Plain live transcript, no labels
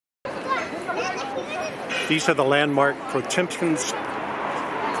These are the landmark Potemkin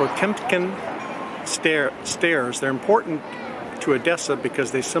stairs. They're important to Odessa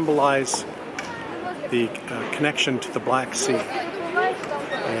because they symbolize the connection to the Black Sea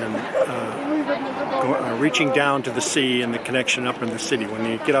and reaching down to the sea and the connection up in the city. When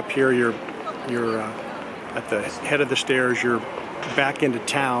you get up here, you're at the head of the stairs. You're back into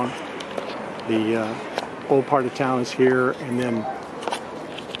town. The old part of town is here, and then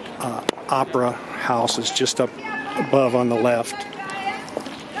Opera House is just up above on the left.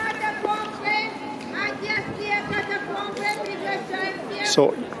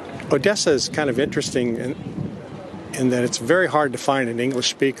 So Odessa is kind of interesting in that it's very hard to find an English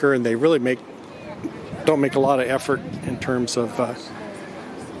speaker, and they really don't make a lot of effort in terms of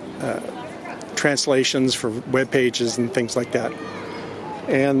translations for web pages and things like that.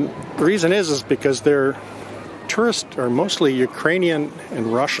 And the reason is because their tourists are mostly Ukrainian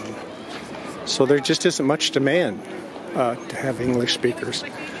and Russian, so there just isn't much demand to have English speakers.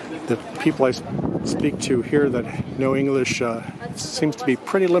 The people I speak to here that know English seems to be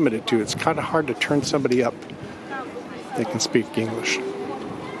pretty limited to. It's kind of hard to turn somebody up that can speak English.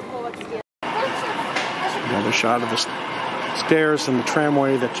 Another shot of the stairs and the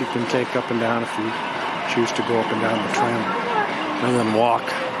tramway that you can take up and down if you choose to go up and down the tram rather than walk.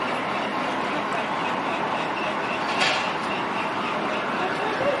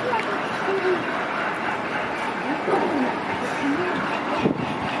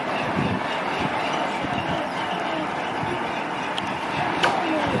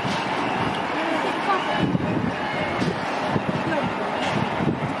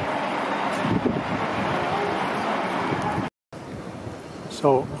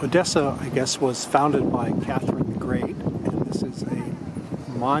 So Odessa, I guess, was founded by Catherine the Great, and this is a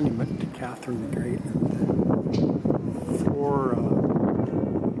monument to Catherine the Great. Four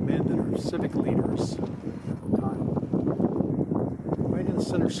men that are civic leaders at the time. Right in the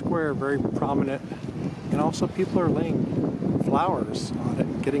center square, very prominent, and also people are laying flowers on it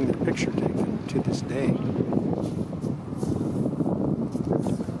and getting their picture taken to this day.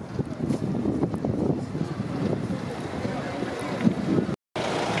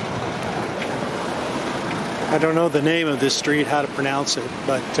 I don't know the name of this street, how to pronounce it,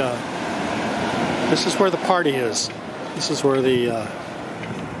 but this is where the party is. This is where the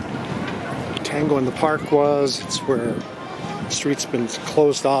Tango in the Park was. It's where the street's been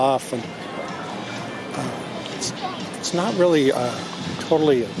closed off, and it's not really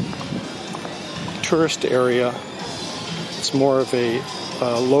totally a tourist area. It's more of a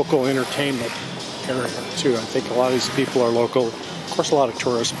local entertainment area too. I think a lot of these people are local. Of course, a lot of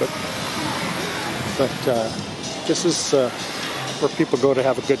tourists, but this is where people go to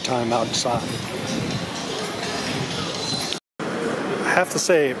have a good time outside. I have to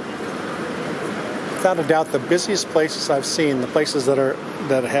say, without a doubt, the busiest places I've seen, the places that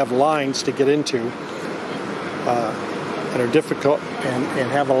have lines to get into, that are difficult and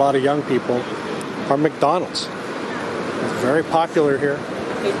have a lot of young people, are McDonald's. It's very popular here.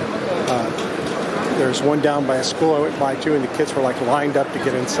 There's one down by a school I went by too, and the kids were like lined up to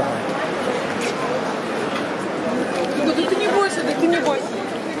get inside.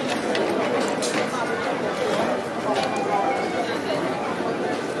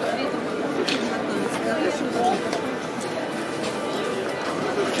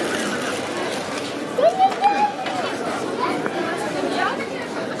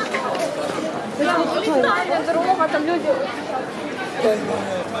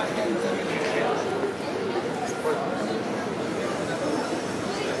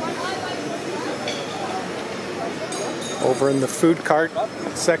 Over in the food cart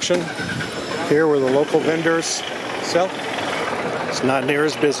section, here where the local vendors sell, it's not near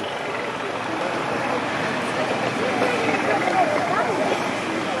as busy.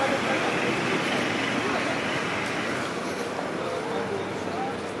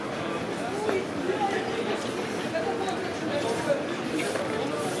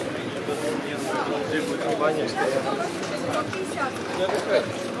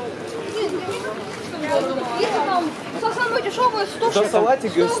 За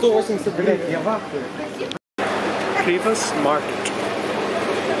салатик 180 гривен. Я вахтую. Previous Market.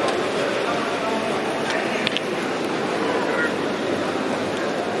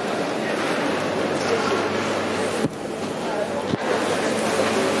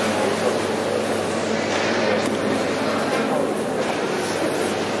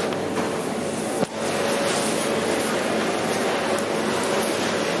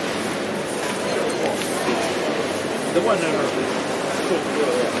 The one number.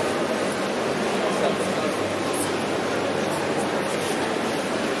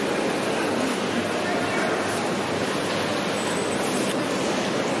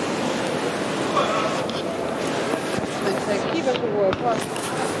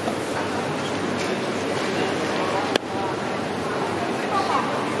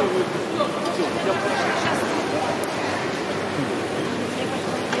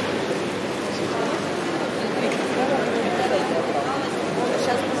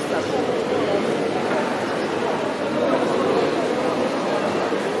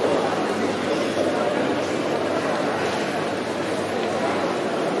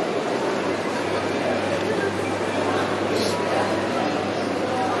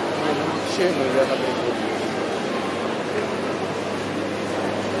 случае мы это прикрутим.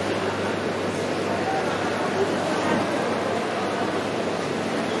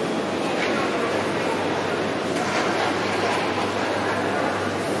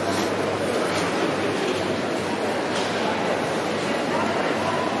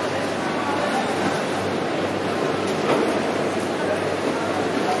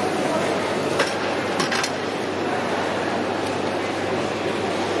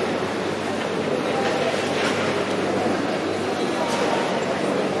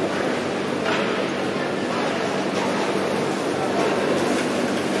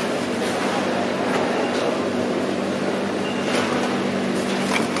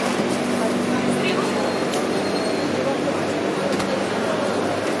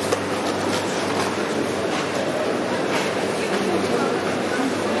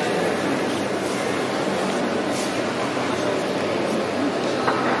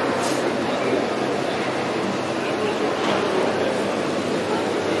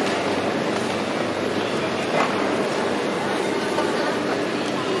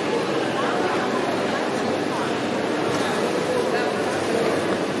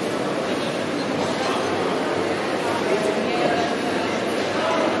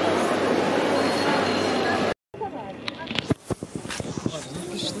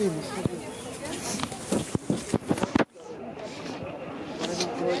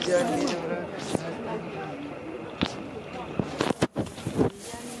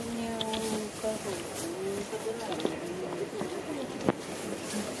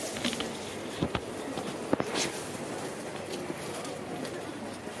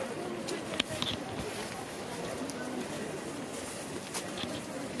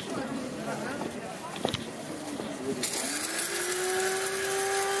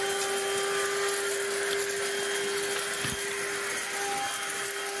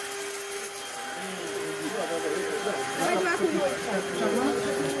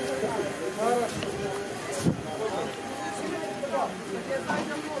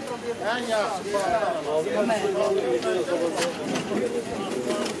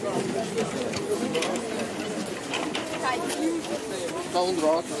 Dá um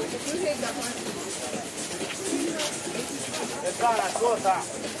drop.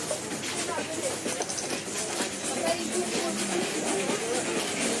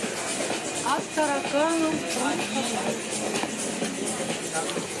 От тараканов.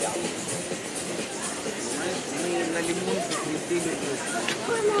 Мы на лимон прикрепили.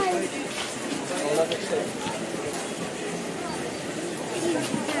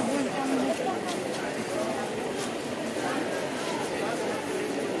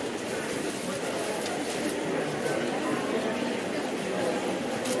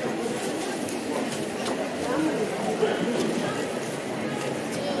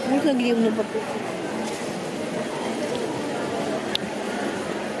 Можно гривну попить?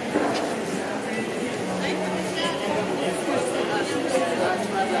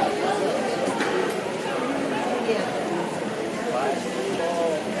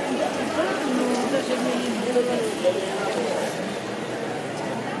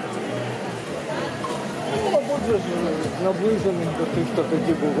 Наближених до тих, хто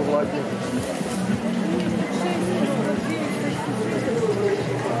тоді був у владі.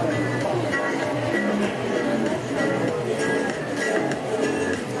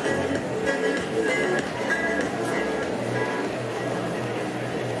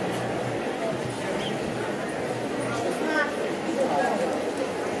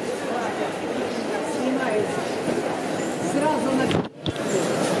 Сразу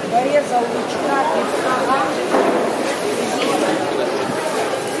порезал лучка и сага.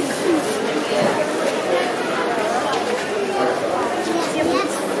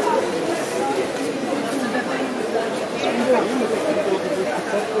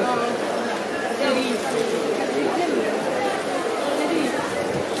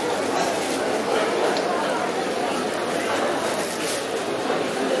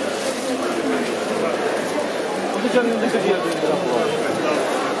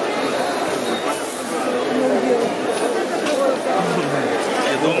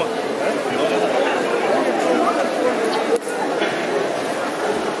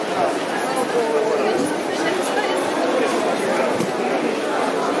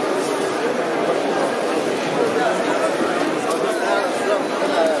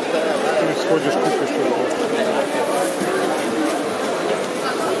 Сходишь, купишь что-то.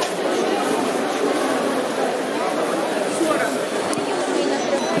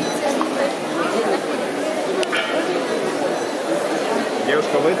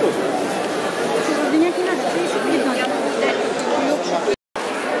 Девушка, вы тут?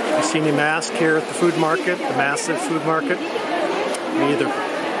 Синий. seen any mask here at the food market, the massive food market? Me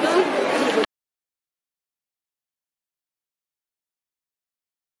either.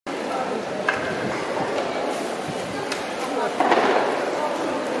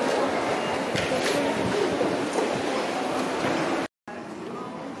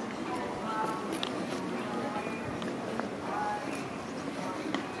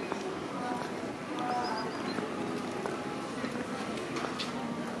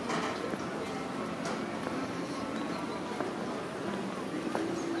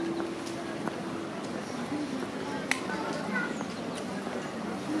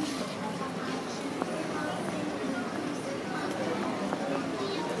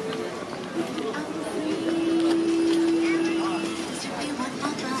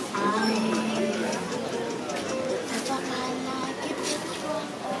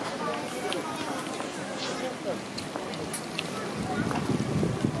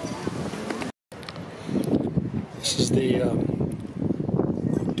 This is the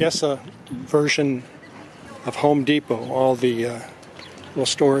Odessa version of Home Depot, all the little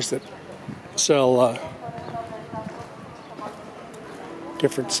stores that sell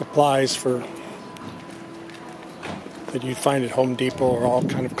different supplies for that you'd find at Home Depot are all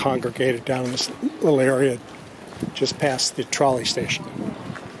kind of congregated down in this little area just past the trolley station.